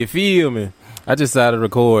You feel me? I just decided to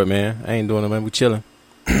record, man. I ain't doing it, man. We chilling.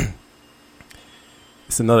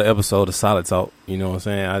 It's another episode of Solid Talk. You know what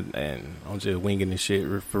I'm saying? I'm just winging this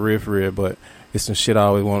shit for real. But it's some shit I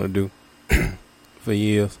always wanted to do for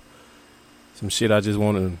years. Some shit I just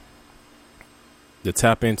wanted to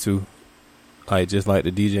tap into. Like, just like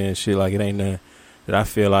the DJ and shit. Like, it ain't nothing that I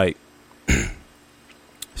feel like...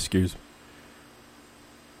 Excuse me.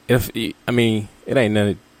 It ain't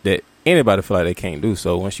nothing that anybody feel like they can't do.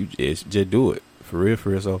 So once you just do it for real.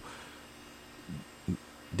 So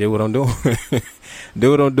do what I'm doing.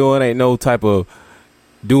 Do what I'm doing. Ain't no type of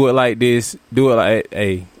do it like this. Do it like,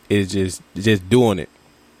 hey, it's just doing it.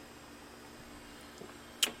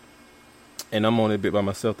 And I'm on it a bit by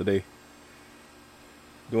myself today.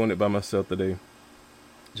 Doing it by myself today.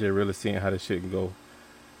 Just really seeing how this shit can go.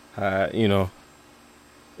 How, you know,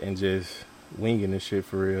 and just winging this shit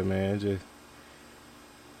for real, man.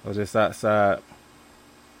 I was just outside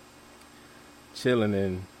chilling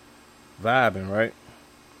and vibing, right?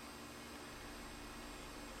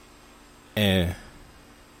 And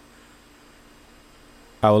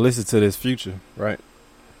I would listen to this Future, right?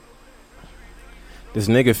 This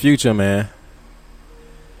nigga Future, man.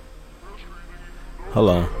 Hold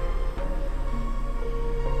on.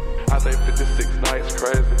 I think 56 nights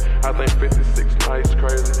crazy. I think 56 nights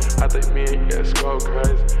crazy. I think me and Yes go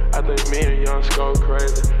crazy. I think me and Young go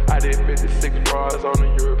crazy. I did 56 bras on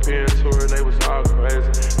the European tour and they was all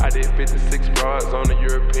crazy. I did 56 bras on the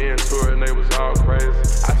European tour and they was all crazy.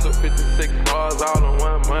 I took 56 bars all in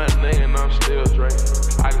 1 month, nigga, and I'm still drinking.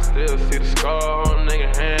 I can still see the scar on a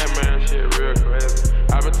nigga hand, man, shit real crazy.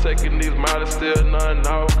 I've been taking these models, still nothing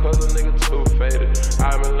off, cause a nigga too faded.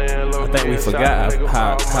 I've been laying low. I think we forgot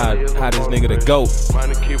how this nigga the GOAT.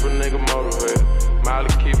 Money keep a nigga motivated.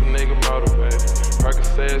 Molly keep a nigga motivated.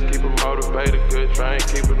 Percocets keep a motivated. Good train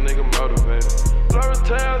keep a nigga motivated. Blurry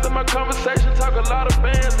tales in my conversation, talk a lot of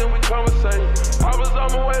bands and we conversate. I was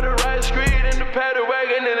on my way to Right Street in the paddy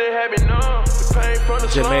wagon and it had me numb. The pain from the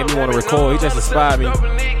just made me want to record. He just inspired me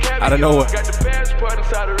out of nowhere. Got the passport in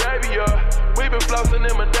Saudi Arabia. We been flossing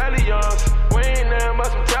in medallions. We ain't nothing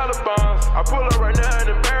but some Talibans. I pull up right now and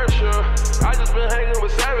embarrass you. I just been hanging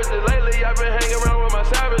with savages. Lately I've been hanging around with my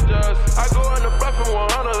savages. I go in the bluff in 100.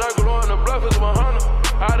 I go in the bluff is 100.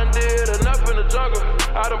 I done did enough in the jungle.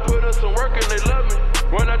 I done put in some work and they love me.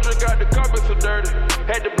 When I drink out the cup it's so dirty.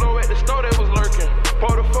 Had to blow at the store that was lurking.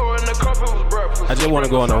 Pour the 4 in the cup it was breakfast. I just want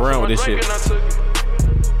to go on the run with this shit.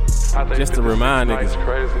 Just to remind niggas.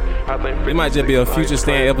 It might just be a Future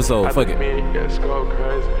Stand episode. Fuck it.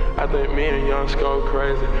 I think me and Young go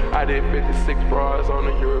crazy. I did 56 bras on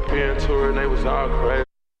the European tour and they was all crazy.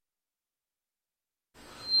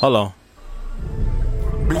 Hold on.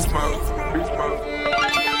 Beast mode.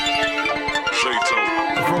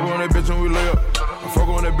 I fuck on that bitch when we lay up. I fuck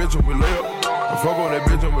on that bitch when we lay up. I fuck on that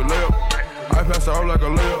bitch when we lay up. I pass her out like a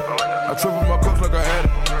layup. I triple my cups like I had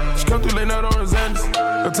it. She come through late night on the Xanax.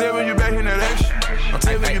 Don't tell me you back in that action. Don't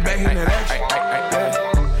tell me you back in that action.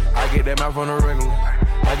 I get that mouth on the regular.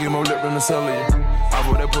 I get more lip than the cellular. I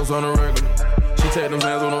put that puss on the regular. She take them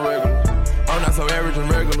hands on the regular. I'm not so average and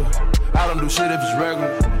regular. I don't do shit if it's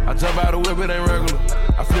regular. I jump out the whip, it ain't regular.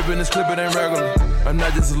 I flip in this clip, it ain't regular. I'm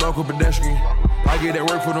not just a local pedestrian. I get that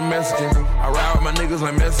work for the Mexicans. I ride with my niggas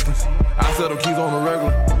like Mexicans. I sell them keys on the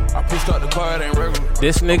regular. I pushed out the car, it ain't regular.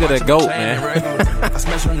 This nigga the GOAT, man. I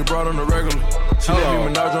smash on your broad on the regular. She let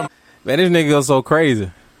me Minaj on. Man, this nigga goes so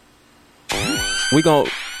crazy. We gon'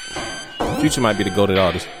 Future might be the GOAT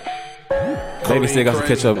artist. Maybe still got to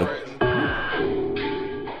catch up.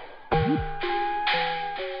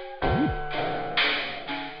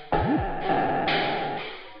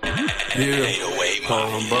 Yeah, pour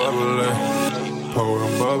them bubbly, pour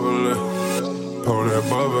them bubbly, pour that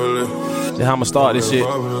bubbly. That's how I'ma start this shit.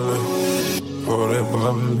 Pour that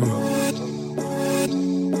bubbly.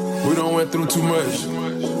 We done went through too much.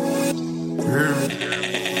 Yeah.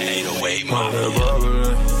 Pour that bubbly.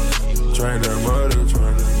 Train that muddy,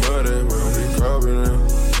 when we covered it.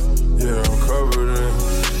 Yeah, I'm covered it.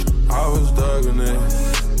 I was thugging it.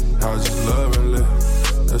 I was just loving it.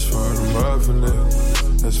 That's for the muffin it.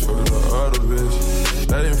 That's for the other bitch.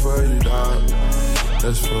 That ain't for you, dog.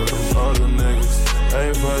 That's for the other niggas. That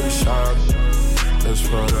ain't for you, shot. That's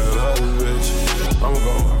for that other bitch. I'm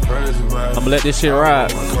going crazy, man. I'ma let this shit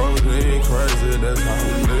ride. My codeine crazy, that's how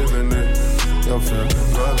we living it. Yo, feeling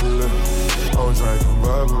bubbly. I'm drinking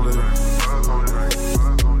bubbly.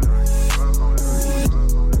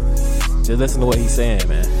 Just listen to what he's saying,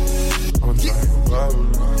 man. I'm drinking bubbly.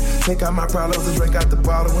 Take out my problems and drink out the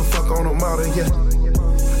bottle and fuck on them out of here.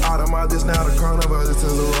 Out of my this now the carnival, this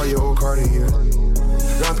is a Royal Cartier.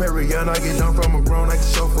 John Perry, I get done from a grown, I can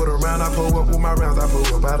show for the round. I pull up with my rounds, I pull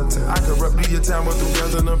up out of town. I could rep your time with them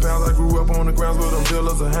girls and them pounds. I grew up on the grounds with them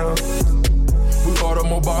dealers and hounds. We order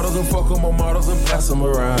more bottles and fuck on more models and pass them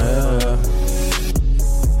around. Yeah.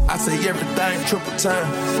 I say everything triple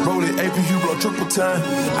time. Roll it AP, you blow triple time.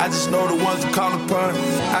 I just know the ones to call upon.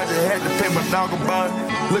 I just had to pay my dog a bond.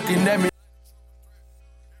 Looking at me.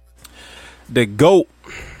 The GOAT.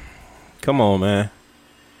 Come on, man.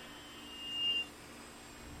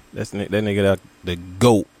 That nigga out the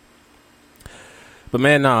GOAT. But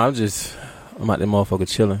man, nah, I'm out there motherfucker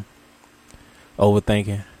chilling.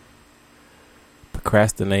 Overthinking.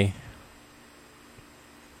 Procrastinating.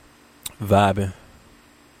 Vibing.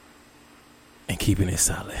 And keeping it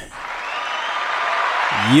solid.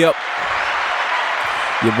 Yep.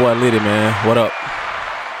 Your boy Liddy, man. What up?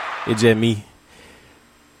 It's just me.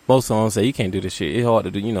 Most songs say you can't do this shit. It's hard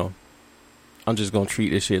to do, you know. I'm just gonna treat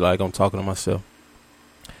this shit like I'm talking to myself.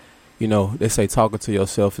 You know, they say talking to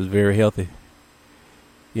yourself is very healthy.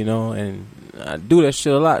 You know, and I do that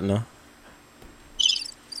shit a lot now.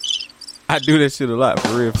 I do that shit a lot,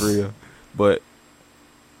 for real. But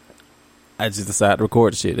I just decided to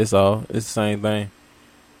record the shit. That's all. It's the same thing.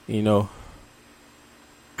 You know.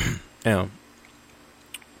 Damn.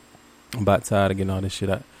 I'm about tired of getting all this shit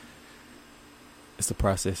out. It's the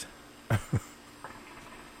process. I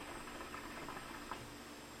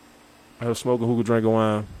was smoking hookah, drinking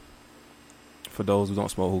wine. For those who don't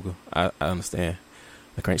smoke hookah, I understand.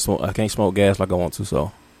 I can't smoke gas like I want to,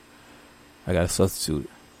 so I gotta substitute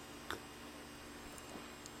it.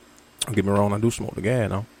 Don't get me wrong, I do smoke the gas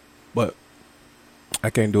now, but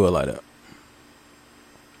I can't do it like that.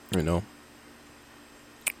 You know,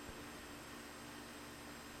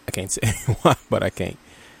 I can't say why, but I can't.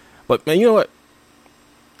 But man, you know what?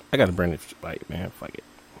 I gotta bring this back, man. Fuck it.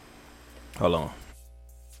 Hold on.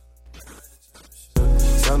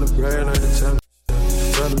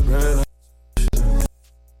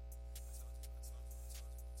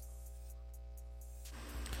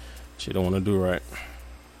 She don't want to do right.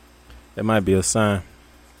 That might be a sign.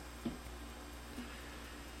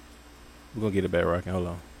 We're gonna get it back rocking. Hold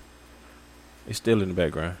on. It's still in the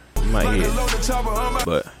background. You might hear it.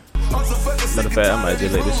 But matter of fact, I might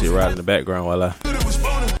just let this shit ride in the background while I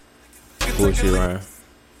pull shit around.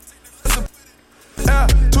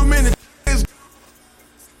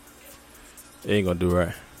 It ain't gonna do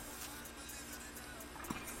right.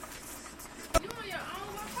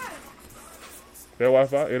 That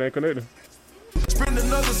Wi-Fi, it ain't connected. Spend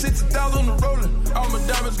another 60,000 on the rolling. All my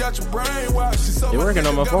diamonds got your brainwash. You're working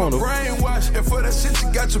on my phone, though. Brainwash. And for that shit,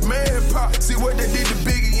 you got your man pop. See what they did to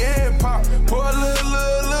Biggie and Pop. Pour a little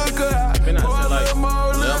liquor out. Pour a little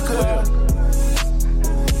more liquor out.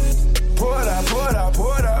 Pour it out, pour it out,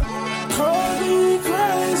 pour it out. Cardi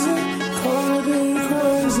crazy, Cardi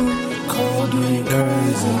crazy, Cardi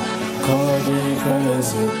crazy, Cardi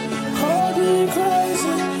crazy, Cardi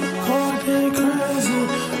crazy, Cardi crazy.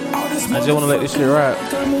 I just want to let this shit ride.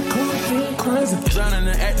 Drowning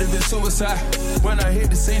and active in suicide. When I hit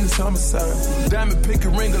the scene, it's homicide. Diamond pick a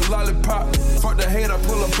ring, a lollipop. Fuck the hate, I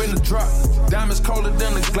pull up in the drop. Diamonds colder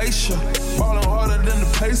than the glacier. Ballin' harder than the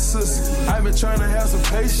Pacers. I've been trying to have some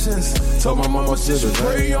patience. Told my mama she should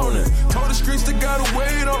pray on it. Told the streets they gotta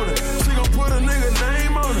wait on it. She gon' put a nigga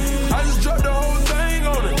name on it. I just dropped the whole thing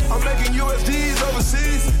on it. I'm making USDs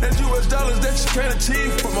overseas. And US dollars that you can't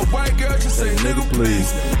achieve. But my white girl just say, nigga,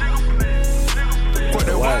 please. For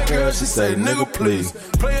that white girl, she say, nigga, please.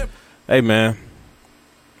 Hey, man.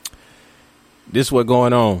 This what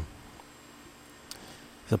going on.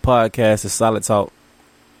 It's a podcast. It's Solid Talk.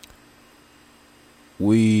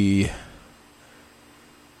 We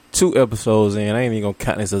 2 episodes in. I ain't even gonna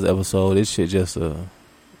count this as an episode. This shit just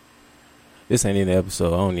this ain't even an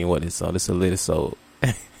episode. I don't even know what this is. This is a little soul.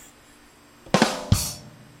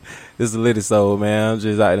 This is a little soul, man. I'm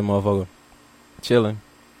just out there, motherfucker, chilling.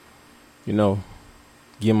 You know,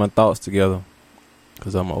 getting my thoughts together.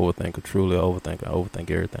 Because I'm an overthinker, truly an overthinker. I overthink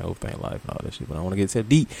everything, overthink life and all that shit. But I don't want to get too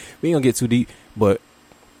deep. We ain't going to get too deep. But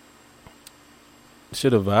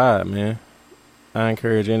shit a vibe, man. I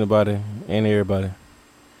encourage anybody and everybody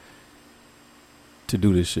to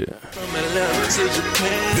do this shit. The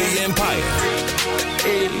Empire.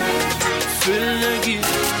 Hey, feeling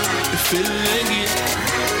it.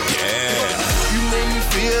 Yeah. You make me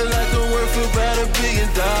feel like I'm worth about $1 billion.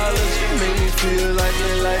 You make me feel like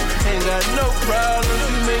your life ain't got no problems.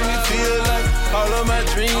 You make me feel like all of my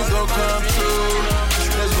dreams gon' come true.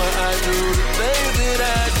 That's why I do the things that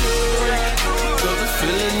I do. Cause the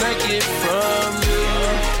feeling I get from you,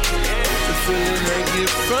 the feeling I get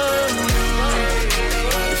from you,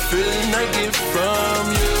 the feeling I get from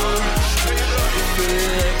you, the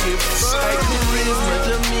feeling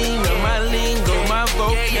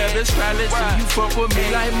astrology. You fuck with me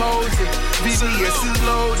like Moses. VVS is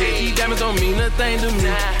loaded. These diamonds don't mean a thing to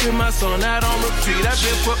me. With my son out on repeat. I've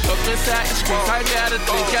been fucked up inside the streets. I gotta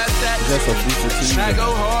think outside the streets. I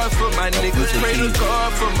go hard for my niggas. Pray to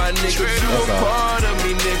God for my niggas. You a part of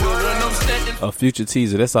me, nigga. When I'm standing. A future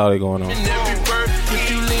teaser. That's all they going on. In every birth, if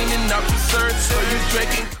you leaning off the surf, so you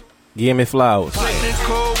drinking. Give me flowers. Drinking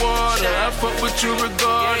cold water, I fuck with you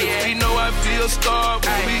regardless. We know I feel starved,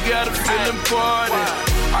 but we got a feeling party.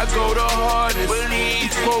 I go the hardest.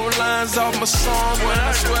 These 4 lines off my song, when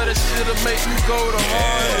I swear that shit'll make me go the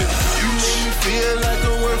hardest. You make me feel like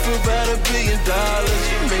I'm worth about $1 billion.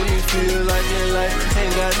 You make me feel like in life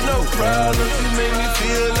ain't got no problems. You make me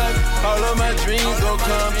feel like all of my dreams gon'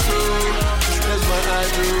 come true. That's why I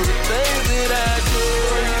do the things that I do.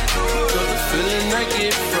 Cause the feeling I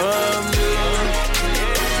get from you,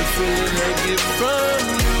 the feeling I get from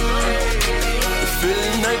you, the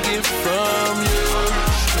feeling I get from you,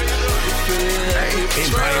 the feeling I get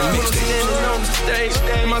from you. Standing on the stage,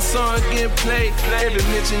 and my song getting played. Every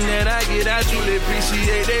mention that I get, I truly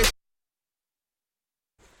appreciate it.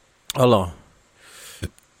 Hold on.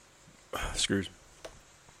 Excuse me.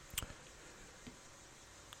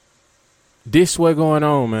 This what going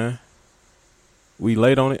on, man. We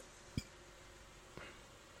late on it.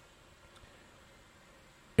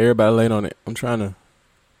 Everybody late on it. I'm trying to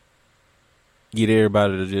get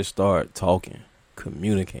everybody to just start talking,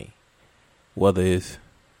 communicate. Whether it's,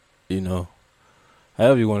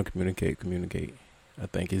 however you want to communicate. I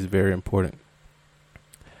think it's very important.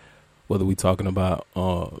 Whether we talking about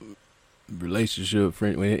relationship,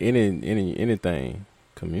 friend, anything,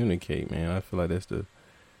 communicate, man. I feel like that's the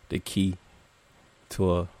key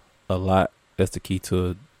to a lot. That's the key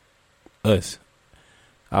to us,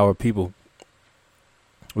 our people.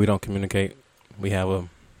 We don't communicate. We have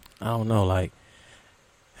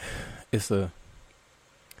it's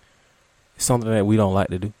something that we don't like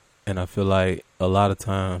to do. And I feel like a lot of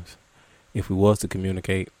times, if we was to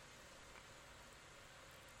communicate,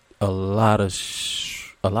 a lot of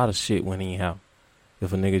shit went in out.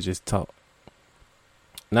 If a nigga just talk,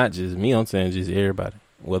 not just me, I'm saying just everybody.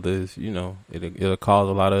 Whether it's it'll cause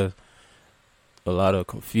a lot of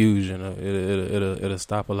confusion. It'll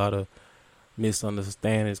stop a lot of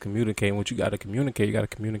misunderstandings. Communicating what you got to communicate. You got to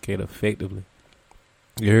communicate effectively.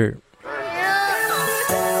 You heard?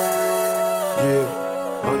 Yeah,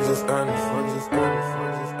 I'm just honest.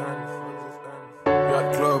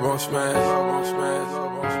 Got the club on smash.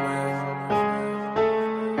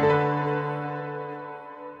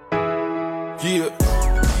 Yeah,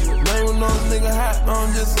 name with no nigga hot,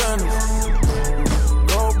 I'm just honest.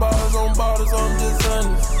 Gold bars on bottles, I'm just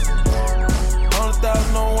honest.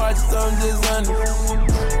 100,000 on watches, I'm just honest.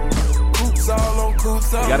 Coops all on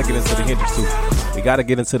coops. We gotta get into the Hendrix too. We gotta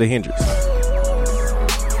get into the Hendrix.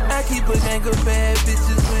 I keep a gang of bad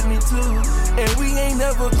bitches with me too, and we ain't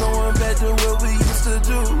never going back to what we used to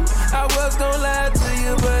do. I was gonna lie to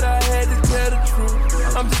you, but I had to tell the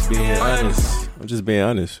truth. I'm just being honest. I'm just being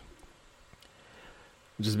honest.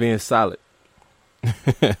 I'm just being solid.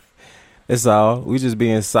 That's all. We just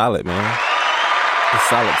being solid, man. It's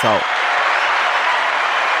solid talk.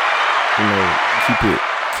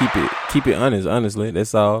 Keep it honest. Honestly,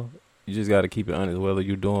 that's all. You just gotta keep it honest. Whether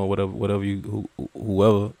you're doing whatever you,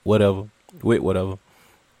 whoever, whatever, with whatever,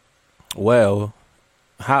 well,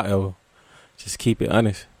 however, just keep it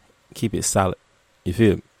honest. Keep it solid. You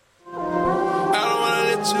feel me? I don't wanna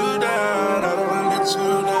let you down. I don't wanna let you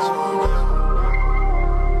down.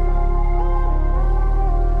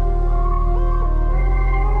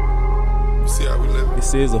 See how we live.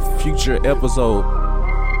 This is a future episode.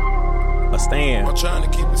 A stand. I'm trying to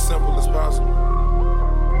keep it simple as possible.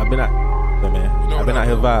 I've been out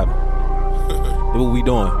here vibing. Do what we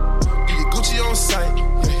doing. Get your Gucci on sight,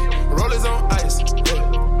 yeah. Rollers on ice,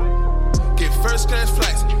 yeah. Get first class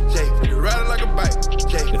flights, yeah. You ride it like a bike,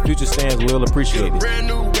 yeah. The future stands will appreciate it. Brand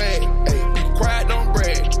new way, hey. Be quiet, don't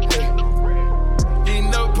brag, hey. You ain't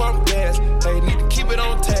never pump gas, hey. Need to keep it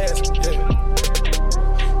on task, yeah.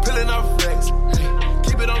 Pulling off racks, hey.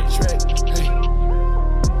 Keep it on track, hey.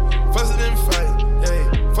 Fussing and fight, hey.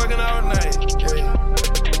 Fucking all night, hey.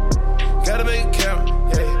 Gotta make it count,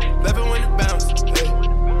 yeah. Love it when it bounce, hey.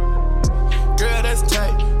 Girl, that's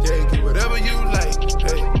tight, yeah. Get whatever you like,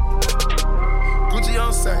 hey. Gucci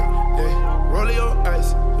on sight, yeah. Rollie on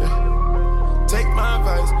ice, yeah. Take my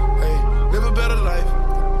advice, hey. Live a better life.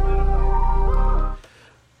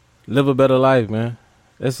 Live a better life, man.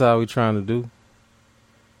 That's all we trying to do.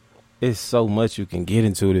 It's so much you can get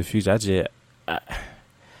into the future. I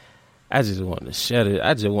just want to share it.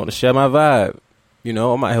 I just want to share my vibe. I'm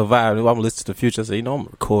out here vibing. I'm listening to the future. I say, I'm going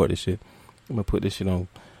to record this shit. I'm going to put this shit on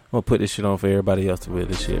gonna put this shit on for everybody else to read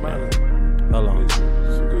this shit, man. Hold on.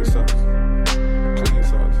 Some good sauce. Clean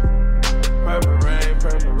sauce. Purple rain,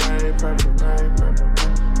 purple rain, purple rain, purple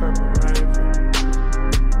rain, purple rain.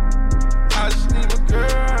 I just need a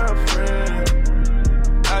girlfriend.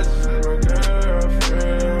 I just need a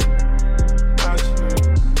girlfriend. I just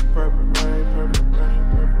need purple rain, purple rain,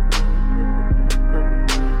 purple rain,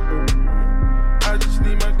 purple rain. I just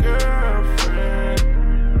need my girlfriend.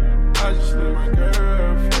 I just need my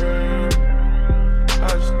girlfriend. I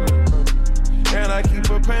just need purple. And I keep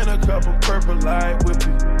a pen, a couple purple light with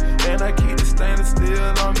me. And I keep the stainless steel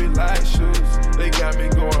on me like shoes. They got me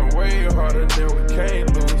going way harder than we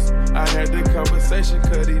can't lose. I had the conversation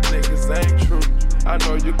cause these niggas ain't true. I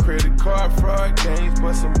know your credit card fraud games,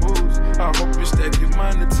 but some moves. I hope you stack your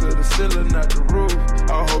money to the ceiling, not the roof.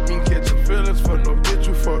 I hope you catch your feelings for no bitch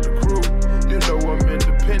you for the crew. You know I'm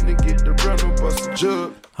independent, get the rental, bust a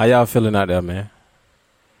jug. How y'all feeling out there, man?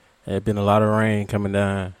 There's been a lot of rain coming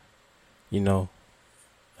down. You know,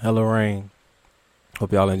 hella rain.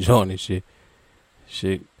 Hope y'all enjoying this shit.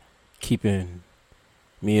 Shit keeping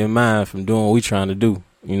me in mind from doing what we trying to do,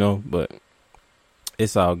 you know, but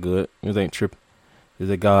it's all good. It ain't tripping. It's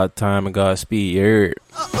a God time and God speed. You heard?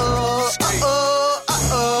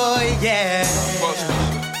 Yeah.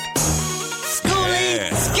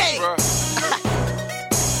 Schooling, skate.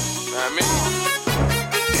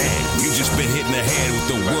 Damn, you just been hitting the head with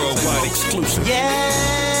the worldwide exclusive. Yeah.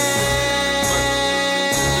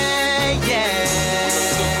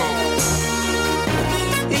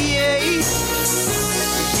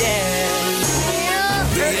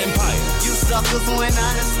 The Empire. You suckers wouldn't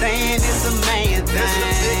understand it's a man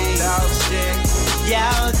thing.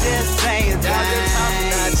 Y'all just saying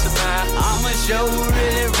things. I'ma show who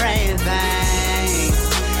really ran things.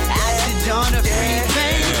 I should join the free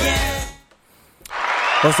thing, yeah.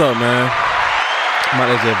 What's up, man? I'm about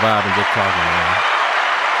to just vibe and just talking, man.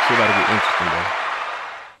 Shit about to get interesting, though.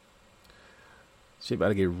 Shit about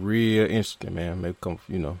to get real interesting, man. Maybe come,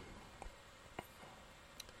 you know.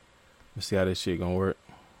 Let's see how this shit gonna work.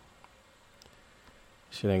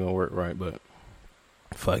 Shit ain't gonna work right, but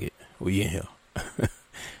fuck it. We in here.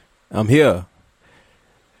 I'm here.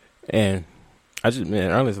 And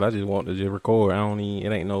honestly, I just want to just record.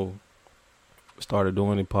 It ain't no started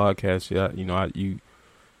doing the podcast shit. You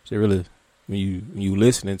really, when you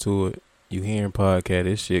listening to it, you hearing podcast,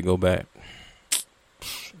 this shit go back.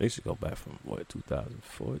 They should go back from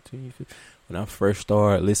 2014, when I first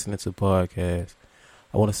started listening to podcasts.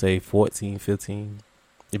 I want to say 14, 15.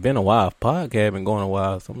 It's been a while. Podcast been going a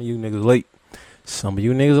while. Some of you niggas late.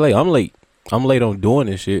 I'm late. I'm late on doing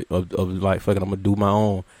this shit of like, fucking, I'm going to do my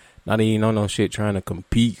own. Not even on no shit trying to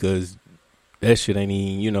compete, because that shit ain't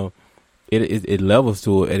even, you know, it levels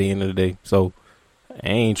to it at the end of the day. So I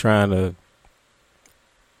ain't trying to,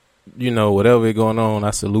 you know, whatever going on,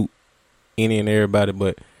 I salute any and everybody,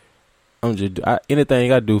 but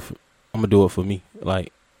anything I do, I'm going to do it for me.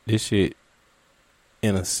 Like, this shit,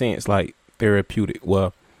 in a sense, like therapeutic.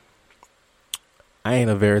 Well, I ain't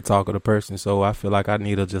a very talkative person, so I feel like I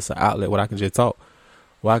need just an outlet where I can just talk,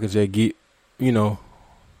 where I can just get, you know,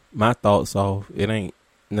 my thoughts off. It ain't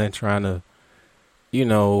nothing trying to, you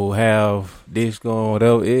know, have this going,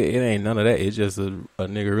 whatever. It ain't none of that. It's just a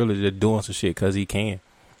nigga really just doing some shit because he can,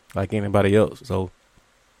 like anybody else. So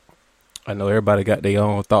I know everybody got their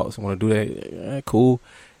own thoughts and want to do that. Cool.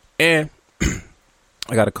 And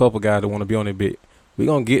I got a couple guys that want to be on it bit. We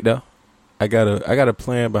gonna get there. I got a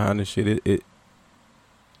plan behind this shit.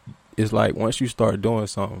 It's like once you start doing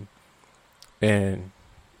something, and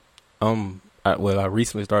I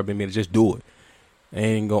recently started being able to just do it. I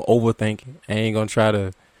ain't gonna overthink it. I ain't gonna try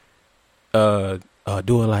to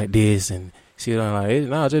do it like this and shit. I'm like,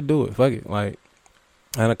 nah, just do it. Fuck it. Like,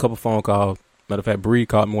 I had a couple phone calls. Matter of fact, Bree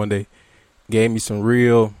called me one day, gave me some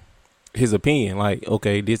real his opinion. Like,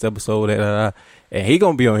 okay, this episode, and he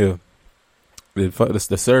gonna be on here. The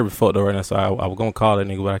service fucked up right now, so I was gonna call that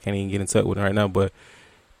nigga, but I can't even get in touch with him right now. But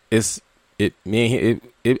I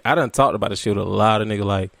done talked about this shit with a lot of niggas,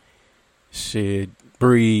 like shit,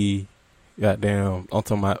 Bree, goddamn, I'm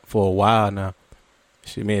talking about for a while now.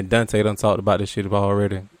 Shit, me and Dante done talked about this shit about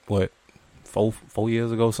already. What, 4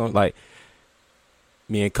 years ago, something like.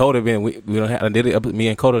 Me and Coda me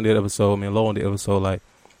and Coda did episode, me and Lauren did episode, like,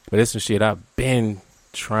 but this some shit I've been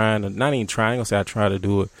trying to, not even trying, I'm gonna say I try to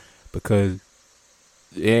do it because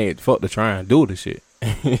it ain't fuck to try and do the shit.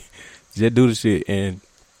 Just do the shit, and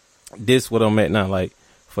this what I'm at now, like,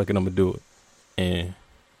 fucking I'm gonna do it. And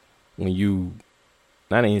when you,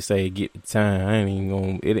 not even say get the time, I ain't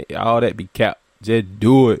even gonna, all that be capped, just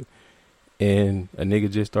do it. And a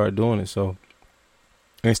nigga just start doing it, so,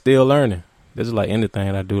 and still learning. This is like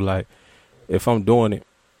anything I do. Like, if I'm doing it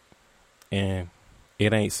and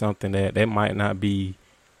it ain't something that might not be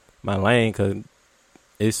my lane, cause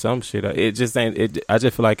it's some shit. It just ain't. I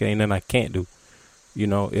just feel like it ain't nothing I can't do. You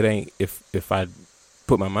know, it ain't. If I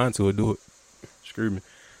put my mind to it, do it. Excuse me.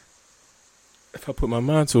 If I put my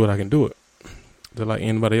mind to it, I can do it. Just like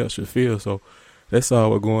anybody else should feel. So that's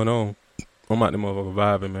all what's going on. I'm out the motherfucker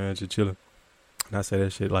vibing, man, just chilling. And I say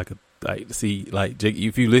that shit like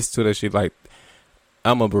if you listen to that shit, like,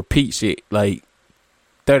 I'm gonna repeat shit like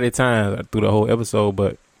 30 times through the whole episode,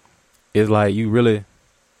 but it's like you really,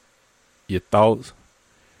 your thoughts,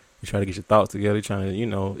 you try to get your thoughts together, you trying to, you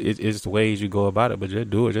know, it's the ways you go about it, but just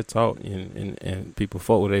do it, just talk, and people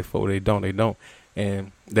fuck with they don't.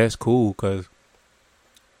 And that's cool, because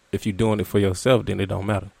if you're doing it for yourself, then it don't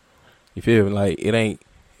matter. You feel me? Like, it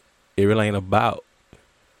really ain't about,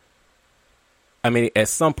 I mean, at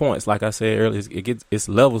some points, like I said earlier, it's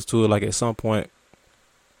levels to it. Like, at some point,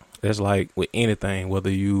 that's like with anything,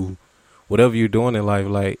 whatever you're doing in life,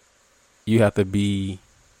 like, you have to be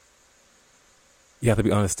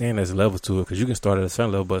understanding there's levels to it, because you can start at a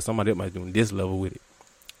certain level, but somebody else might be doing this level with it,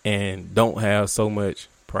 and don't have so much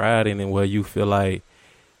pride in it where you feel like,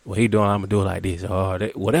 what he doing, I'm gonna do it like this, or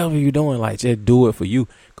that, whatever you're doing, like, just do it for you.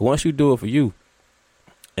 Because once you do it for you,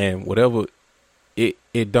 and whatever,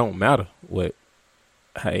 it don't matter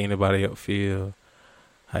how anybody else feel,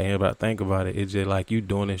 how anybody think about it. It's just like you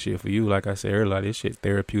doing this shit for you. Like I said earlier, like, this shit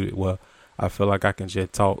therapeutic. Well, I feel like I can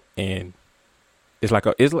just talk, and it's like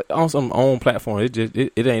on some own platform.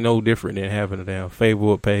 It ain't no different than having a damn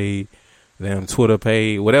Facebook page, damn Twitter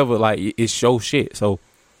page, whatever. Like, it show shit. So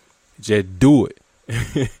just do it.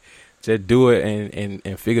 Just do it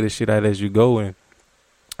and figure the shit out as you go, and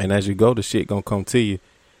as you go, the shit gonna come to you.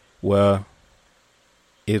 Well,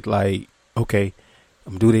 it's like, okay,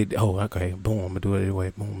 I'm gonna do that. Oh, okay, boom, I'm gonna do it that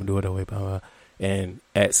way. Boom, I'm gonna do it that way. Blah, blah. And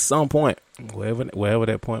at some point, wherever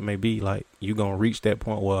that point may be, like, you gonna reach that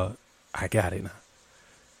point where I got it now.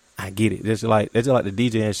 I get it. That's just like the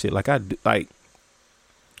DJ and shit. Like, like,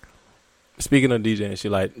 speaking of DJ and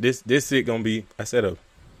shit, like, this shit gonna be, I said a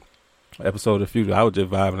episode of the future. I was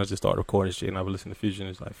just vibing. I just started recording shit, and I would listen to future,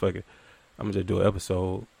 and it's like, fuck it, I'm gonna just do an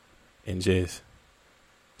episode and just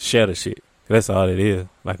share the shit. That's all it is.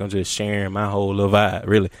 Like, I'm just sharing my whole little vibe.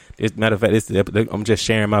 Really, matter of fact, I'm just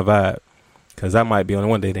sharing my vibe, because I might be on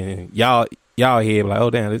one day, then y'all here like, oh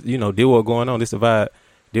damn, this, you know, deal what's going on. This the vibe.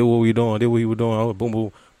 Deal what we doing. Deal what we were doing. Oh, boom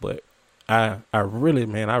boom. But I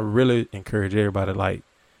really encourage everybody, like,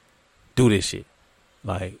 do this shit.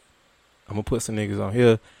 Like, I'm gonna put some niggas on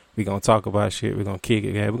here. We gonna talk about shit. We gonna kick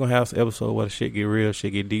it. We're gonna have some episode where the shit get real,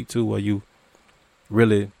 shit get deep too, where you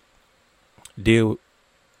really deal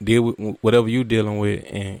with whatever you dealing with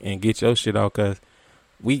and get your shit out. Cause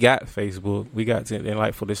we got Facebook. We got to, and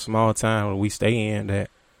like, for this small time where we stay in, that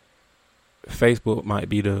Facebook might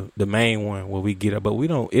be the main one where we get it, but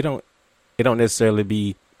it don't necessarily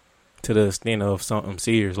be to the extent of something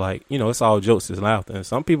serious. Like, you know, it's all jokes and laughter. And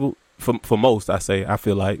some people, for most, I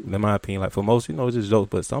feel like, in my opinion, like, for most, you know, it's just jokes.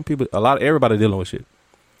 But some people, everybody dealing with shit.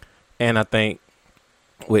 And I think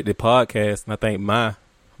with the podcast, and I think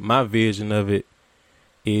my vision of it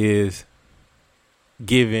is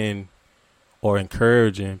giving or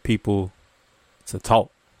encouraging people to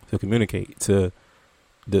talk, to communicate, to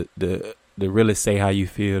really say how you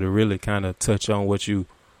feel, to really kind of touch on what you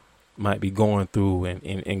might be going through, and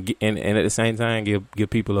at the same time give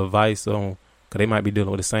people advice on, because they might be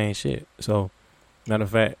dealing with the same shit. So, matter of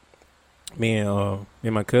fact, me and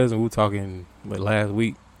my cousin, we were talking last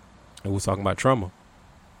week, and we were talking about trauma,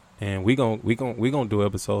 and we gonna do an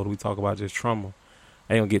episode. We talk about just trauma.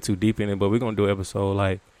 I ain't gonna get too deep in it, but we're gonna do an episode.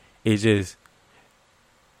 Like, it's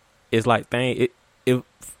like if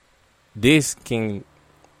this can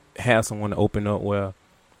have someone to open up where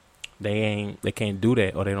they can't do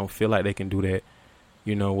that, or they don't feel like they can do that,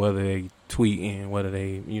 you know, whether they tweeting, whether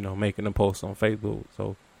they, you know, making a post on Facebook.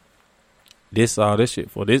 So all this shit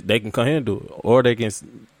for this, they can come here and do it, or they can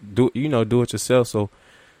do it yourself. So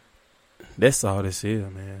that's all this is,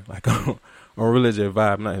 man. Like, I'm really just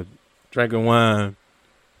vibe, not drinking wine,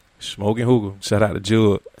 smoking hookah. Shout out to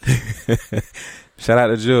Judd. Shout out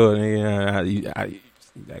to Judd.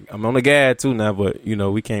 I'm on the gas too now, but, you know,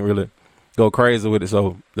 we can't really go crazy with it.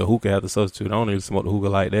 So the hookah has to substitute. I don't even smoke the hookah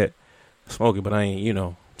like that. Smoke it, but I ain't, you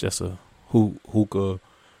know, just a hookah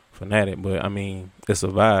fanatic. But I mean, it's a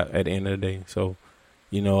vibe at the end of the day. So,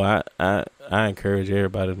 you know, I encourage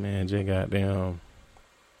everybody, man, just goddamn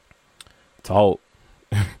talk,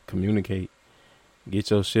 communicate,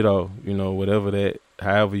 get your shit off. You know, whatever that,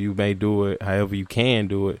 however you may do it, however you can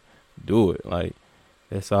do it, do it. Like,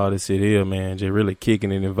 That's all this shit is, man. Just really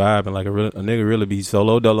kicking it and vibing like a nigga really be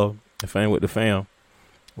solo dolo if I ain't with the fam.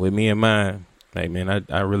 With me and mine. Like, man,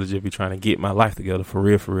 I really just be trying to get my life together for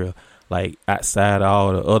real. Like, outside of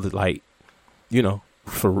all the other, like, you know,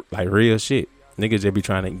 for like real shit. Niggas just be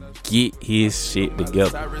trying to get his shit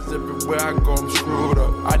together. Everywhere I go, I'm screwed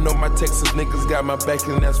up. I know my Texas niggas got my back,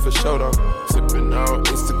 and that's for sure though. Sipping on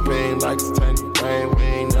Instagram like it's tiny rain. We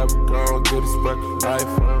ain't never gonna get a spark life.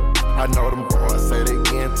 I know them boys say they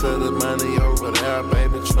get to the money over there,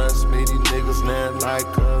 baby. Trust me, these niggas not like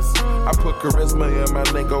us. I put charisma in my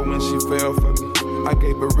lingo when she fell for me. I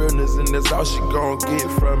gave her realness, and that's all she gon' get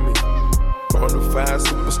from me. Bonafide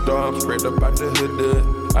superstar, I'm straight up out the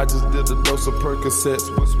hood. I just did a dose of Percocets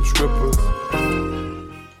with some strippers.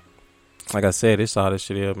 Like I said, it's all this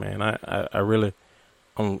shit here, man. I really,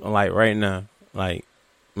 I'm like right now, like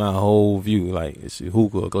my whole view, like it's a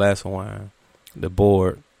hookah, a glass of wine, the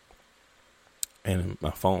board, and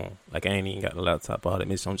my phone. Like I ain't even got the laptop, all that.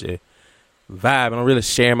 I'm just vibing. I'm really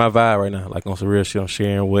sharing my vibe right now. Like on some real shit, I'm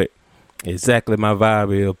sharing what exactly my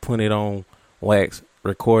vibe is. Putting it on wax,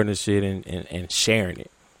 recording the shit, and sharing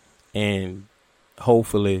it. And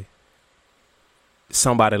hopefully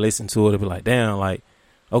somebody listen to it and be like, damn, like,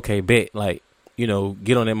 okay, bet, like, you know,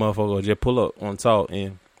 get on that motherfucker or just pull up on talk.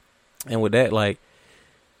 And with that, like,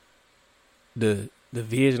 the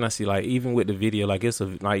vision I see, like, even with the video, like, it's a,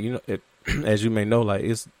 like, you know, as you may know, like,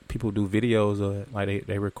 it's people do videos or like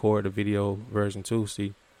they record the video version too.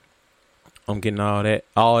 See, I'm getting all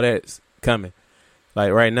that's coming.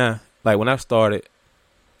 Like right now, like when I first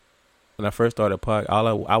started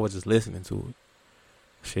podcast, I was just listening to it.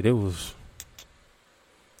 Shit, it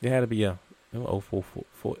had to be 14,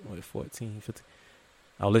 15.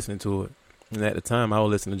 I was listening to it, and at the time I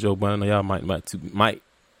was listening to Joe Budden. Y'all might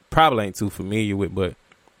probably ain't too familiar with, but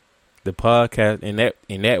the podcast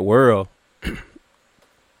in that world,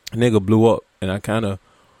 nigga blew up, and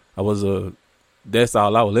that's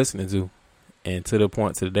all I was listening to, and to the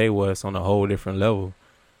point to the day where it's on a whole different level.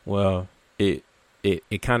 Well, it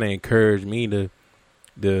kind of encouraged me to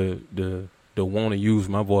want to use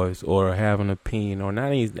my voice or have an opinion, or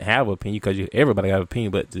not even have an opinion, because everybody got an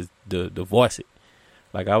opinion, but just the voice it.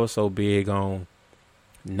 Like I was so big on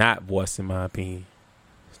not voicing my opinion,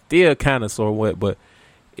 still kind of sort of what, but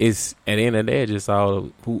it's at the end of the day just all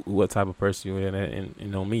what type of person you are, and you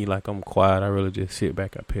know me, like I'm quiet. I really just sit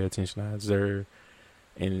back, I pay attention, I observe,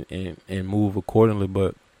 and move accordingly.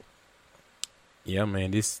 But yeah,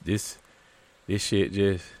 man, this shit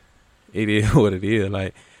just, it is what it is.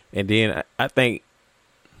 Like, and then I think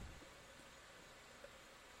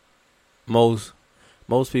most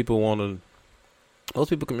people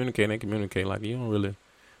communicate. They communicate like you don't really.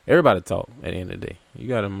 Everybody talk at the end of the day. You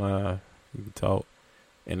got a mind, you can talk,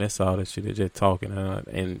 and that's all that shit is just talking.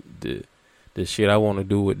 And the shit I want to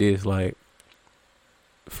do with this, like,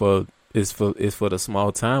 it's for the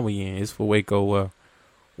small time we in. It's for Waco where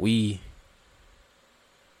we.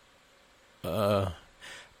 I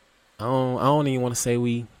don't even want to say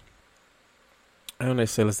we. I don't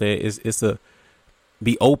necessarily say it's a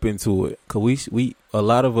be open to it, cause we a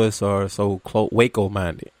lot of us are so Waco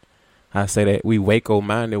minded. I say that we Waco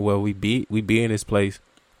minded where we be in this place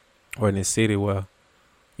or in this city where,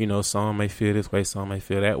 you know, some may feel this way, some may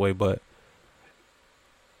feel that way, but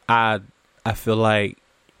I feel like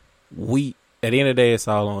we, at the end of the day, it's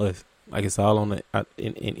all on us. Like it's all on the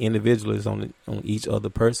individually, it's on each other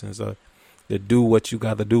person. So to do what you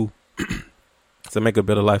got to do to make a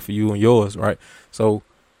better life for you and yours, right? So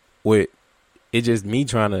with it, just me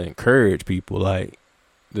trying to encourage people, like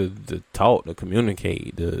the talk, to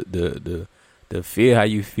communicate, the feel how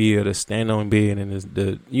you feel, to stand on bed, and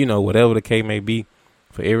the you know, whatever the case may be,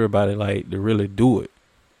 for everybody, like to really do it.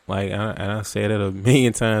 Like I said that a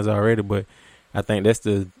million times already, but I think that's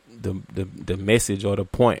the message or the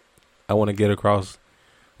point I want to get across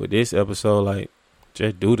with this episode. Like,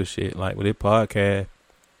 just do the shit. Like with this podcast,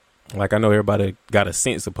 like I know everybody got a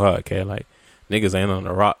sense of podcast. Like niggas ain't on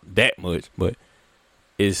the rock that much, but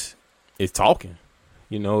it's talking.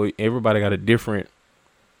 You know, everybody got a different.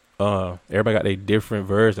 Everybody got their different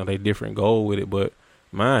version, their different goal with it. But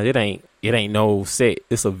mine, it ain't no set.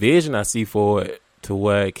 It's a vision I see for it to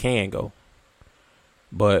where it can go.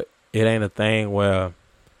 But it ain't a thing where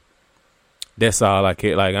that's all I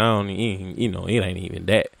care. Like I don't, you know, it ain't even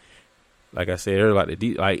that. Like I said,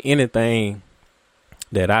 everybody, like anything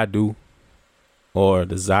that I do or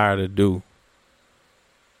desire to do,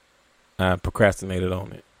 I procrastinated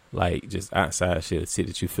on it. Like just outside shit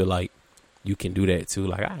that you feel like you can do that too.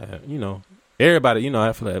 Like you know, everybody, you know,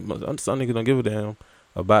 I feel like some niggas don't give a damn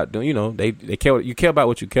about doing. You know, they care. You care about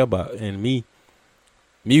what you care about, and me,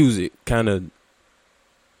 music kind of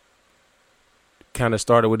kind of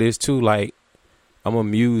started with this too. Like, I'm a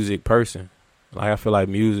music person. Like, I feel like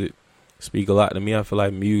music speak a lot to me. I feel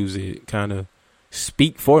like music kind of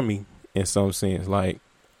speak for me in some sense. Like,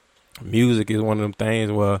 music is one of them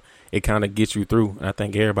things where it kind of gets you through. And I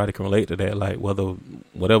think everybody can relate to that. Like,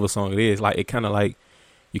 whatever song it is, like, it kind of like,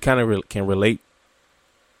 you kind of can relate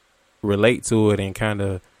to it and kind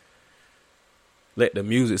of let the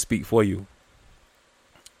music speak for you.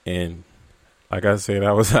 And like I said,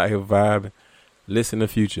 I was out here vibing, listening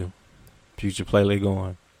to Future playlist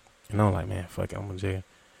going. And I'm like, man, fuck it, I'm gonna jail.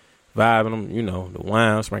 Vibing, I'm, you know, the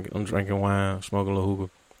wine, I'm drinking wine, smoking a little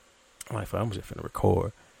hookah. I'm like, fuck, I'm just finna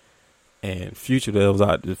record. And Future that was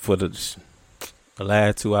out for the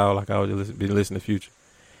last 2 hours, like I was just been listening to Future.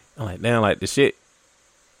 I'm like, damn, like the shit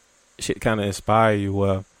kind of inspire you.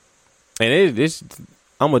 Well, and it's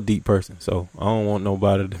I'm a deep person, so I don't want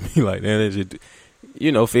nobody to be like that. It's just,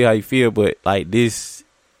 you know, feel how you feel, but like this,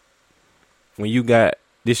 when you got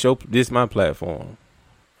this show, this my platform,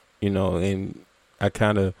 you know, and I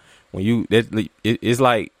kind of, when you, it's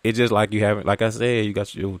like, it's just like you haven't, like I said, you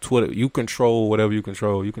got your Twitter, you control whatever you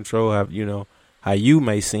control how, you know, how you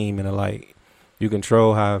may seem in a light, you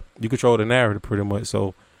control the narrative pretty much.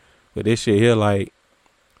 So with this shit here, like,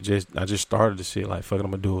 I just started the shit, like, fuck it,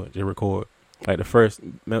 I'm gonna do it, just record. Like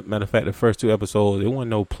matter of fact, the first 2 episodes, it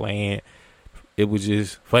wasn't no plan. It was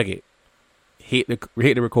just, fuck it, hit the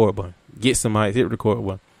record button, get somebody, hit the record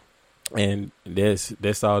button. And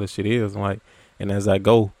that's all this shit is. Like, and as I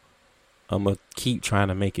go, I'm gonna keep trying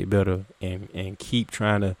to make it better and keep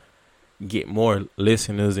trying to get more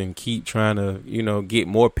listeners and keep trying to, you know, get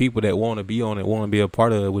more people that want to be on it, want to be a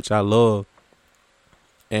part of it, which I love.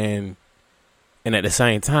 And at the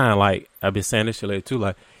same time, like, I've been saying this shit lately too,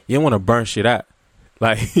 like, you don't want to burn shit out.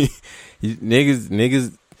 Like,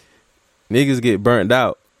 niggas get burnt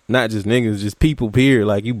out. Not just niggas, just people, period.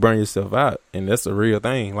 Like, you burn yourself out. And that's a real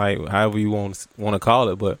thing. Like, however you want to call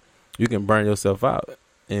it, but you can burn yourself out.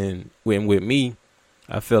 And with me,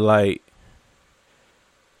 I feel like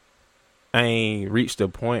I ain't reached the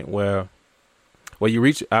point where I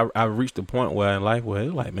reached the point where in life where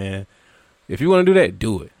it's like, man, if you want to do that,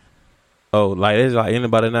 do it. Oh, like, it's like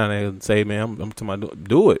anybody now, they say, man, I'm talking about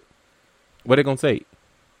do it. What they gonna say?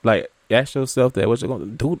 Like, ask yourself that. What you gonna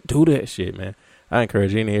do? Do that shit, man. I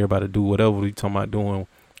encourage everybody to do whatever you talking about doing.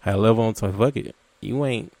 However, on top, fuck it.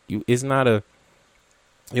 It's not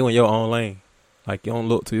you in your own lane. Like, you don't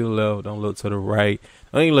look to your left, don't look to the right.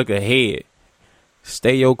 Don't even look ahead.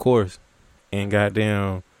 Stay your course and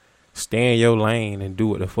goddamn stay in your lane and do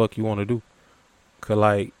what the fuck you want to do. Cause,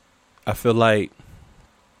 like, I feel like,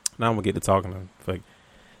 now I'm gonna get to talking. Like,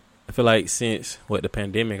 I feel like since the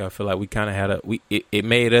pandemic, I feel like we kind of had it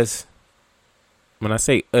made us. When I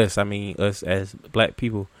say us, I mean us as black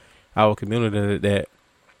people, our community that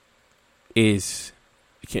is,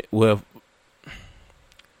 well,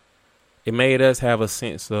 it made us have a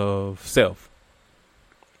sense of self.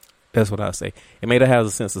 That's what I say. It made us have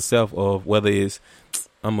a sense of self of whether it's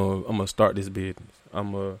I'm gonna start this business,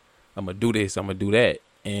 I'm gonna do this, I'm gonna do that,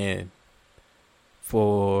 and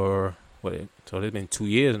for so it's been 2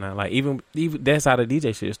 years now. Like, even that's how the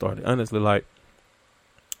DJ shit started. Honestly, like,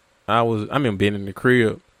 I been in the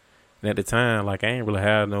crib, and at the time, like, I ain't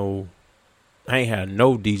had no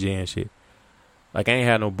DJing shit. Like, I ain't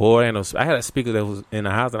had no board, I had a speaker that was in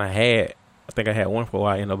the house, and I think I had one for a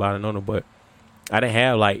while, ain't nobody know them, but I didn't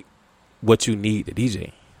have, like, what you need to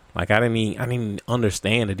DJ. Like, I didn't even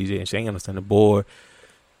understand the DJ and shit. I didn't understand the board.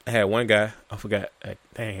 I had one guy, I forgot,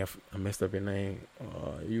 dang, I messed up your name.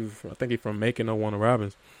 I think he's from Macon or Warner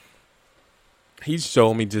Robins. He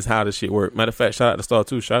showed me just how the shit worked. Matter of fact, shout out to Star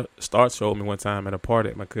too. Star showed me one time at a party,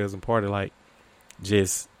 at my cousin's party, like,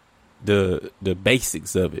 just the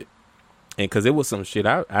basics of it. And cause it was some shit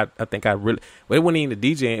I think I really, well, it wasn't even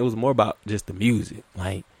the DJing, it was more about just the music.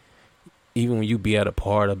 Like, even when you be at a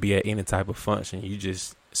party or be at any type of function, you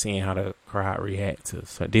just seeing how the crowd react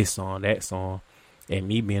to this song, that song. And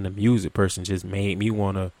me being a music person just made me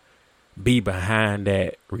want to be behind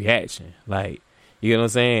that reaction. Like, you know what I'm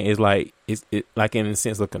saying? It's like, it's like in the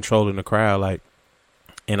sense of controlling the crowd. Like,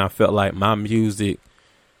 and I felt like my music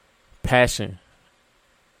passion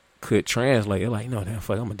could translate. Like, no, damn,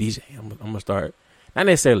 fuck, I'm a DJ. I'm gonna start, not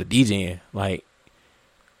necessarily DJing. Like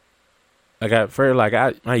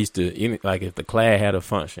I used to, like, if the class had a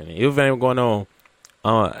function, if anything going on,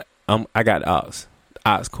 I got the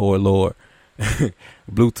aux cord Lord.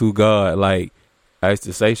 Bluetooth God, like, I used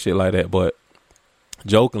to say shit like that, but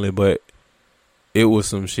jokingly, but it was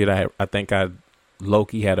some shit I think I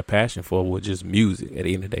low-key had a passion for, was just music at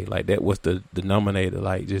the end of the day. Like, that was the denominator,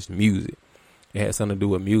 like, just music. It had something to do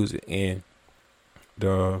with music. And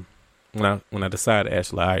when I decided to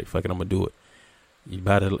actually, all right, fuck it, I'm gonna do it. You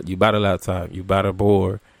buy the laptop, you buy the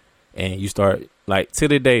board, and you start, like, to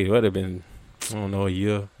the day, it would have been, I don't know, a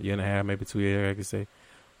year and a half, maybe 2 years, I could say.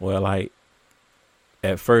 Well, like,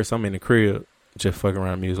 at first, I'm in the crib just fucking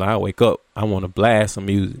around music. Like, I wake up, I want to blast some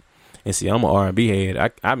music. And see, I'm an R&B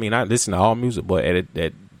head. I mean, I listen to all music, but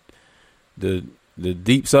at the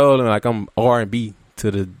deep soul, and like, I'm R&B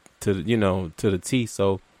to the T.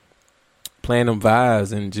 So playing them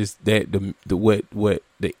vibes and just that what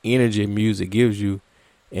the energy music gives you,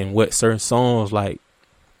 and what certain songs, like,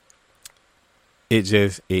 it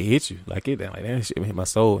hits you like that shit hit my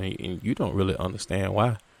soul, and you don't really understand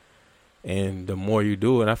why. And the more you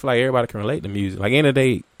do it, and I feel like everybody can relate to music. Like, end of the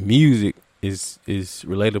day, music is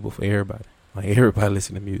relatable for everybody. Like, everybody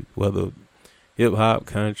listen to music, whether hip hop,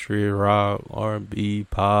 country, rock, R&B,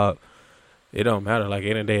 pop. It don't matter. Like,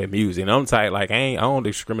 end of the day, music. And I'm tight. Like, I don't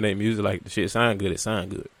discriminate music. Like, the shit sound good, it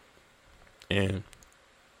sound good. And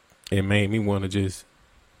it made me want to just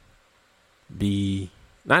be,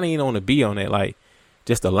 not even on to be on it, like,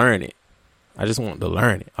 just to learn it. I just wanted to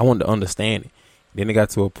learn it. I wanted to understand it. Then it got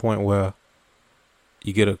to a point where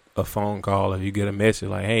you get a phone call, or you get a message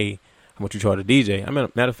like, hey, how much you charge a DJ? I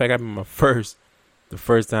mean, matter of fact, I remember the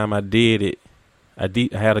first time I did it, I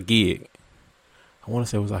had a gig. I want to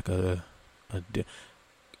say it was like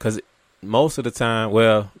because most of the time,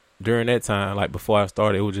 well, during that time, like before I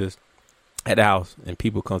started, it was just at the house, and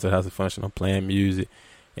people come to the house of function. I'm playing music,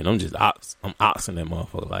 and I'm oxing that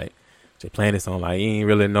motherfucker, like, just playing this song, like, you ain't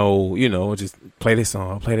really know, just play this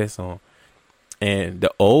song. And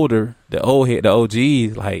the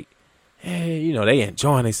OGs, like, hey, they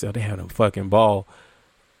enjoying themselves. They having a fucking ball.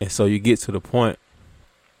 And so you get to the point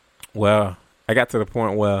where,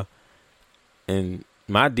 in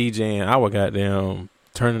my DJing, I was goddamn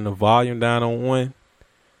turning the volume down on one.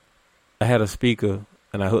 I had a speaker,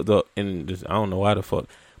 and I hooked up, and just, I don't know why the fuck,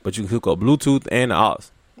 but you can hook up Bluetooth and the aux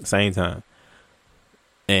at the same time.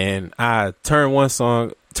 And I turned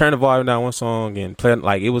the volume down one song, and play,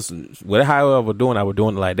 like, it was, however I was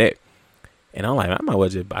doing it like that. And I'm like, I might well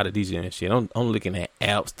just buy the DJ and shit. I'm looking at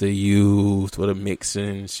apps to use for the mixing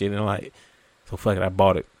and shit. And I'm like, so fuck it, I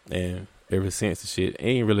bought it. And ever since, the shit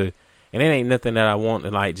ain't really, and it ain't nothing that I want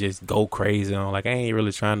to, like, just go crazy on. Like, I ain't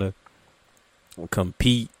really trying to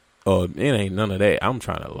compete, or it ain't none of that. I'm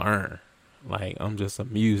trying to learn. Like, I'm just a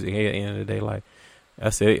music head at the end of the day. Like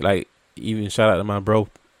I said, like, even shout out to my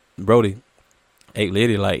Brody, 8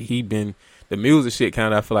 Liddy, like, he been, the music shit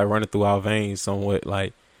kind of, I feel like, running through our veins somewhat.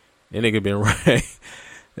 Like, that nigga been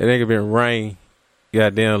writing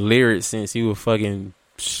goddamn lyrics since he was fucking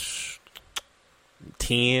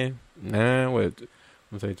 10, 9, what, I'm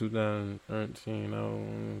gonna say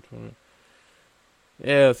 2013, 20.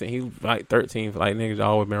 Yeah, I think he was like 13. Like, niggas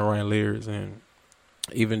always been writing lyrics, and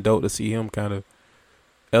even dope to see him kind of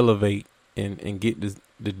elevate and get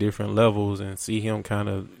the different levels, and see him kind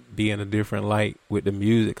of be in a different light with the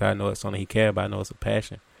music. I know it's something he cares about. I know it's a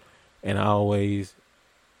passion. And I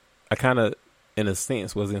kind of, in a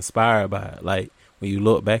sense, was inspired by it. Like, when you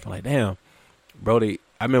look back, I'm like, damn, Brody,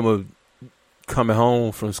 I remember coming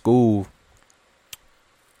home from school,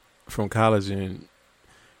 from college, and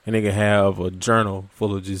nigga have a journal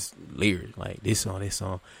full of just lyrics, like, this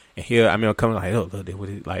song. And here, I mean, I'm coming like, look,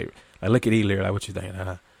 like, look at these lyrics, like, what you think?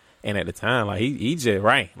 And at the time, like, he just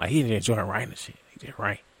write. Like, he didn't enjoy writing the shit. He just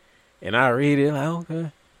write. And I read it, like,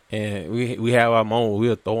 okay. And we have our moment.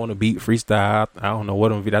 We'll throw on a beat, freestyle. I don't know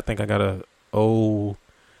what on video. I think I got an old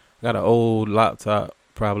laptop,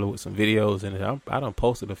 probably with some videos in it. I done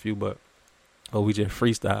posted a few, but we just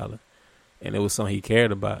freestyling. And it was something he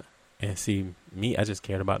cared about. And see, me, I just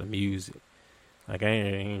cared about the music. Like, I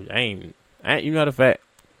ain't you know the fact,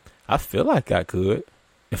 I feel like I could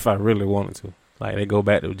if I really wanted to. Like, they go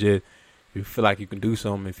back to just, you feel like you can do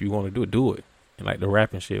something, if you want to do it. And like the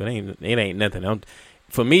rapping shit, it ain't nothing.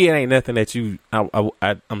 For me, it ain't nothing that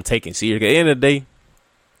I'm taking serious. At the end of the day,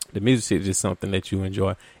 the music shit is just something that you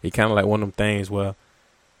enjoy. It kind of like one of them things where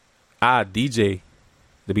I DJ,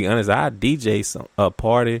 to be honest, I DJ a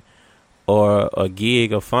party or a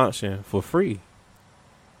gig or function for free.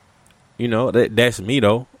 You know, that's me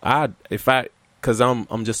though. Cause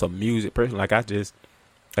I'm just a music person. Like I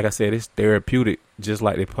said, it's therapeutic, just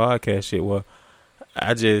like the podcast shit. Well,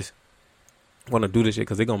 I just want to do this shit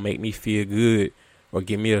because they're gonna make me feel good or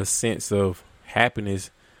give me a sense of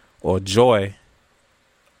happiness or joy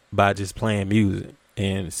by just playing music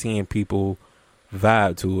and seeing people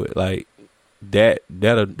vibe to it. Like that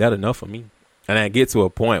enough for me. And I get to a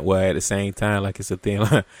point where at the same time, like, it's a thing,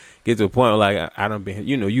 like, get to a point where, like, I don't be,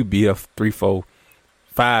 you know, you be up 3, 4,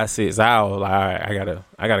 5, 6 hours, like, all right,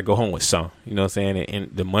 I gotta go home with some, you know what I'm saying?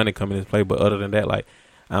 And the money coming into play. But other than that, like,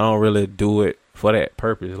 I don't really do it for that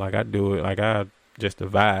purpose. Like, I do it like I just to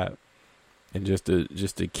vibe and just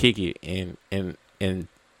to kick it. And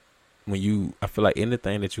when I feel like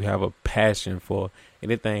anything that you have a passion for,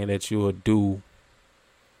 anything that you will do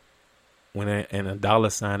and a dollar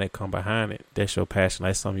sign that come behind it, that's your passion.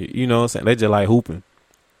 Like something, you know what I'm saying? They just like hooping.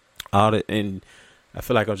 And I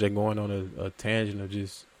feel like I'm just going on a tangent of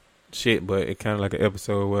just shit, but it kind of like an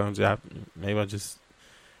episode where I'm just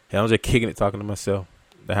kicking it, talking to myself,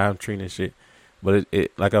 how I'm treating shit. But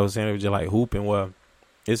it like I was saying, it was just like hooping. Well,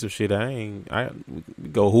 it's some shit I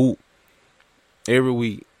go hoop every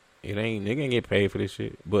week. Nigga ain't get paid for this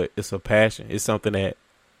shit, but it's a passion. It's something that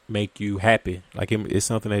make you happy. Like it's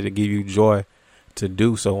something that give you joy to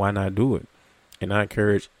do. So why not do it? And I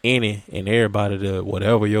encourage any and everybody to,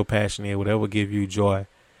 whatever your passion is, whatever give you joy,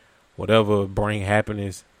 whatever bring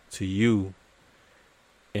happiness to you,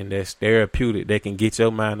 and that's therapeutic, that can get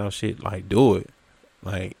your mind on shit, like, do it.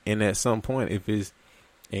 Like, and at some point, if it's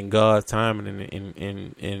in God's timing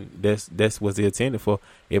and that's what they intended for,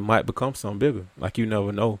 it might become something bigger. Like, you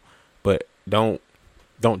never know. But don't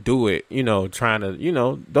do it, trying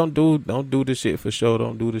to, don't do this shit for show.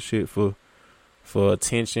 Don't do this shit for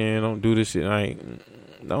attention. Don't do this shit.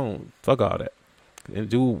 Don't fuck all that. And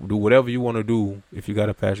do whatever you want to do if you got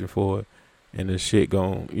a passion for it, and the shit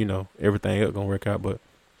everything else gonna work out. But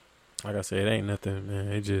like I said, it ain't nothing, man.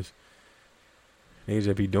 They just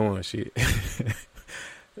be doing shit.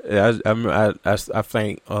 I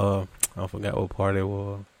think I forgot what party it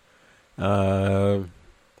was. I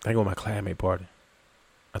think it was my classmate party.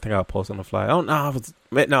 I think I posted on the fly. I don't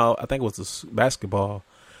know. I think it was the basketball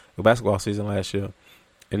season last year.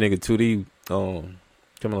 And nigga 2D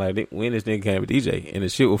coming like, when this nigga came with DJ, and the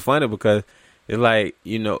shit was funny because it's like,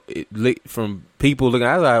 from people looking,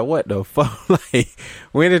 I was like, what the fuck? Like,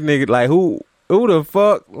 when this nigga, like, who the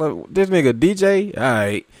fuck? Like, this nigga DJ? All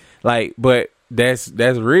right. Like, but that's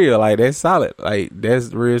real. Like, that's solid. Like,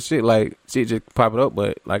 that's real shit. Like, shit just popping up.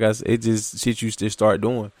 But like I said, it just shit you just start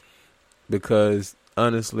doing, because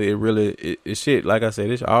honestly, it shit. Like I said,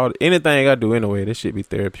 this anything I do anyway, this shit be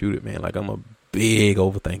therapeutic, man. Like, I'm a big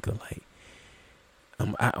overthinker. Like,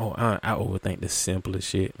 I overthink the simplest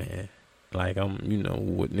shit, man. Like, I'm,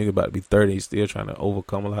 what nigga about to be 30, still trying to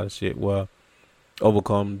overcome a lot of shit. Well,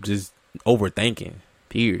 overcome just overthinking.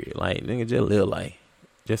 Period. Like, nigga, just live life.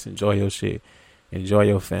 Just enjoy your shit. Enjoy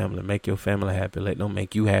your family. Make your family happy. Let them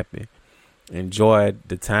make you happy. Enjoy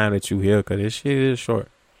the time that you here, because this shit is short.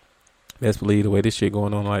 Best believe the way this shit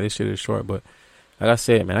going on, like, this shit is short. But like I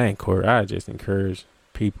said, man, I just encourage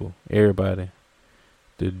people, everybody,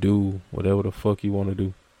 to do whatever the fuck you want to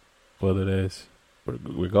do, whether that's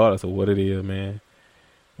regardless of what it is, man.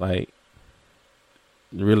 Like,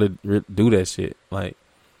 really do that shit. Like,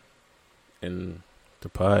 and the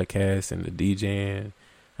podcast and the DJing.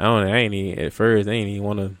 I ain't no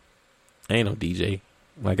DJ.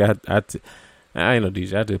 Like, I ain't no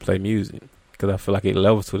DJ. I just play music, because I feel like it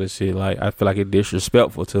levels to the shit. Like, I feel like it's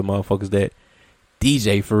disrespectful to motherfuckers that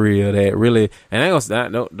DJ for real, that really. And I ain't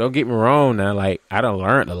gonna, don't get me wrong now. Like, I done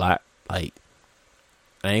learned a lot. Like,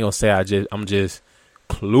 I ain't gonna say I'm just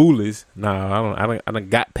clueless. Nah, I done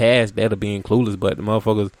got past that of being clueless. But the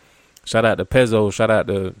motherfuckers, shout out to Pezzo, shout out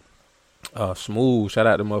to Smooth, shout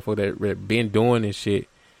out to motherfuckers that been doing this shit.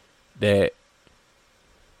 That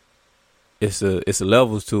it's a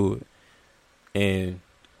levels to it, and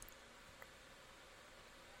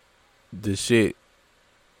the shit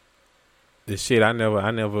I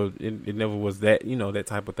never it never was that, that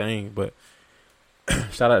type of thing. But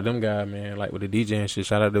shout out to them guys, man. Like, with the DJ and shit.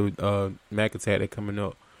 Shout out to Mac Attack that coming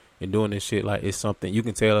up and doing this shit. Like, it's something you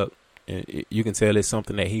can tell it's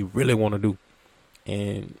something that he really want to do,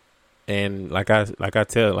 and like I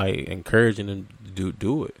tell, like, encouraging him to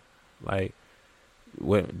do it. Like,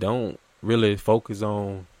 don't really focus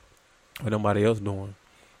on what nobody else doing,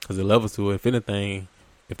 because the levels to it. If anything,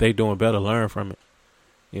 if they doing better, learn from it.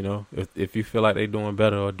 If you feel like they doing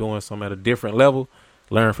better or doing something at a different level,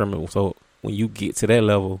 learn from it. So when you get to that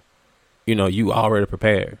level, you already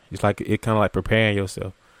prepared. It's like, it kind of like preparing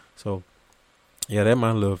yourself. So yeah, that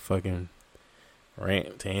my little fucking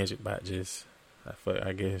rant tangent about just,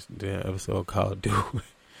 I guess the episode called "Do It."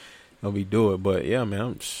 I'll be do it. But yeah, man,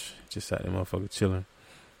 I'm just out there motherfucker chilling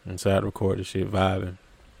inside the record this shit, vibing.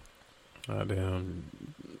 Damn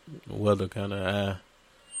weather kind of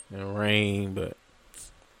and rain, but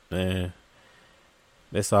man,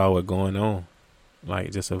 that's all what's going on.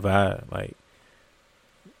 Like, just a vibe. Like,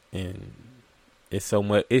 and it's so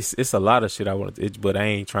much. It's a lot of shit I want to. But I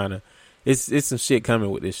ain't trying to. It's some shit coming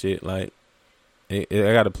with this shit. Like, I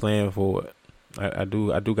got a plan for it. I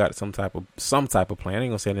do got some type of plan. I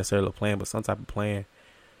ain't gonna say necessarily a plan, but some type of plan.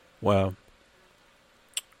 Well,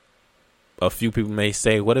 a few people may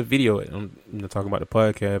say, "What a video!" I'm talking about the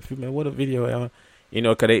podcast. People may, "What a video!" You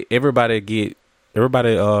know, cause everybody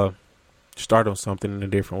start on something in a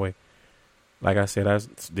different way. Like I said, I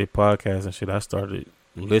did podcasts and shit. I started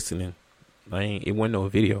listening. It wasn't no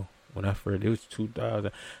video when I first. It was 2000.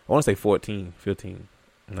 I want to say 14, 15.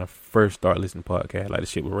 When I first started listening to podcasts, like the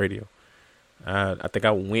shit with radio. I think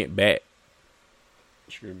I went back.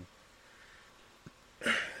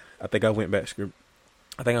 I think I went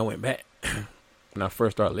back when I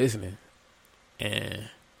first started listening, and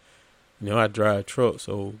you know I drive truck,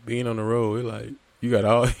 so being on the road, it's like you got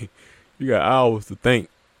hours to think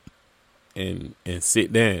and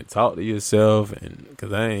sit there and talk to yourself, and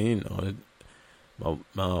because I ain't, you know,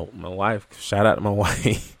 my wife. Shout out to my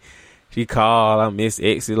wife. She called, I miss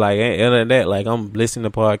exit, like other than that, like I'm listening to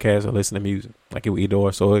podcasts or listening to music, like it was either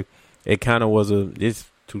or. So it kind of was this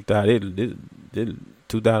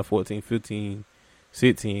 2014, 15,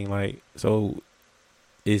 16, like, so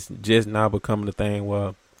it's just now becoming the thing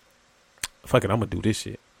where, fuck it, I'm gonna do this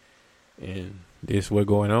shit, and this what's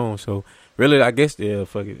going on. So really, I guess the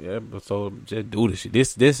fucking episode, just do this shit.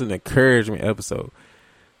 This is an encouragement episode.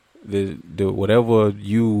 The whatever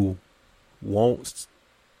you want.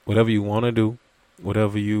 Whatever you want to do,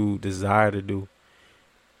 whatever you desire to do,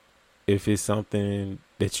 if it's something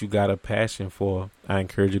that you got a passion for, I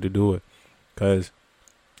encourage you to do it. Because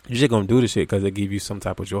you're just going to do this shit because it give you some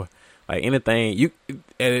type of joy. Like anything, you at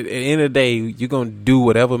the end of the day, you're going to do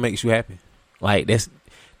whatever makes you happy. Like that's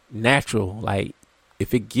natural. Like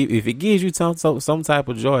if it gives you some type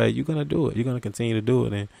of joy, you're going to do it. You're going to continue to do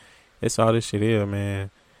it. And that's all this shit is, man.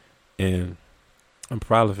 And I'm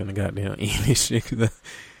probably finna goddamn eat this shit because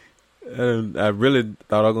I really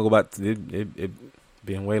thought I was gonna go back to it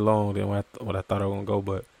being way long than what I thought I was gonna go.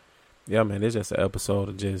 But yeah, man, it's just an episode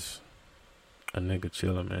of just a nigga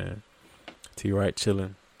chilling, man. T Wright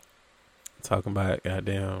chilling, talking about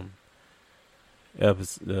goddamn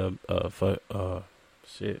episode,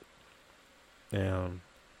 shit, damn,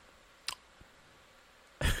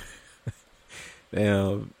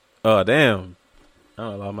 damn, damn.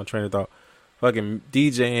 I lost my train of thought. Fucking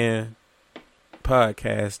DJing,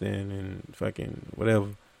 podcasting, and fucking whatever.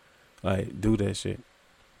 Like, do that shit.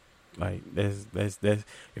 Like, that's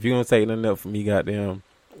if you're gonna take nothing up from me, goddamn,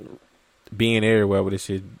 being everywhere with this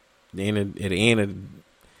shit, at the end,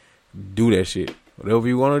 do that shit. Whatever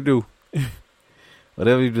you want to do,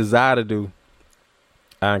 whatever you desire to do,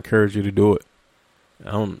 I encourage you to do it.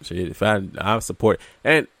 If I support,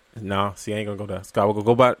 and no, see, I ain't gonna go there. Scott, we're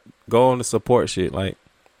gonna go on the support shit, like.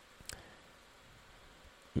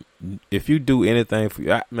 If you do anything for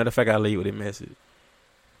you, matter of fact, I'll leave with a message.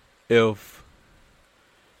 If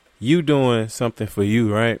you doing something for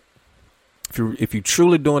you, right? If you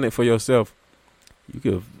truly doing it for yourself, you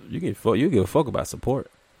give a fuck about support.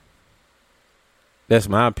 That's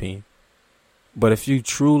my opinion. But if you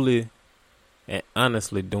truly and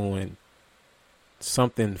honestly doing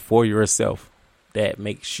something for yourself that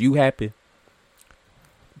makes you happy,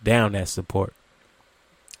 down that support.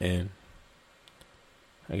 And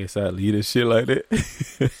I guess I'd leave this shit like that.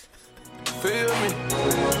 Feel me?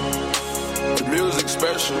 The music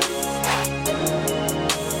special.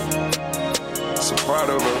 It's a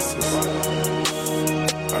product of us.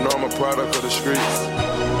 I know I'm a product of the streets.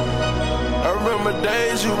 I remember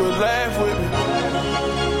days you would laugh with me.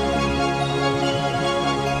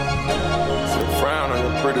 See a frown on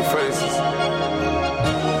your pretty faces.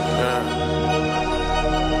 Yeah.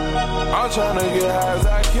 I'm trying to get high as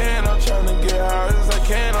I can. I'm trying to get high as I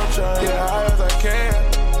can. I'm trying to get high as I can.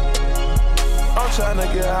 I'm trying to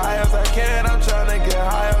get high as I can. I'm trying to get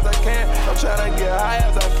high as I can. I'm trying to get high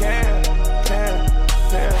as I can.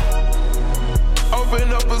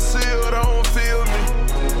 Open up a seal, don't feel me.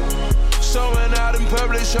 Showing out in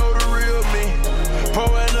public, show the real me.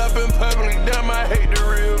 Pulling up in public, damn, I hate the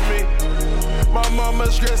real me. My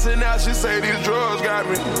mama stressing out, she say these drugs got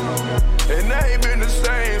me. And I ain't been the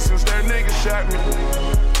same since that nigga shot me.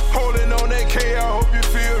 Holding on that K, I hope you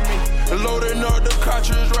feel me. Loading up the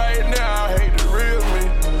cartridge right now, I hate the real me.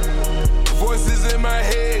 Voices in my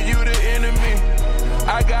head, you the enemy.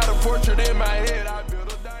 I got a portrait in my head, I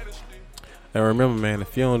built a dynasty. And remember, man,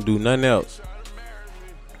 if you don't do nothing else,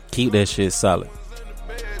 keep that shit solid.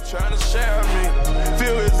 Trying to share me.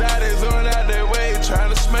 Feel his eyes on out that way, trying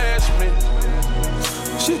to smash me.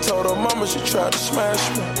 She told her mama she tried to smash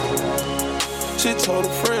me. She told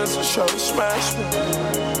her friends she tried to smash me.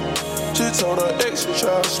 She told her ex she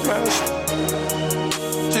tried to smash me.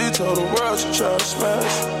 She told the world she tried to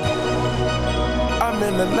smash me.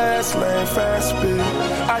 I'm in the last lane, fast speed.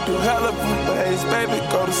 I do hella ways, baby,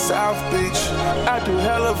 go to South Beach. I do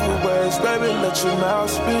hella ways, baby, let your mouth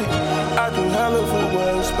speak. I do hella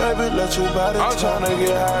ways, baby, let your body talk. I'm tryna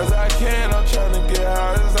get high as I can, I'm tryna get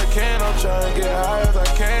high as I can, I'm tryna get high as I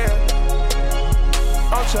can.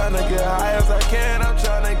 I'm tryna get high as I can, I'm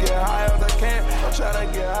tryna get high as I can, I'm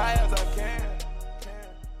tryna get high as I can.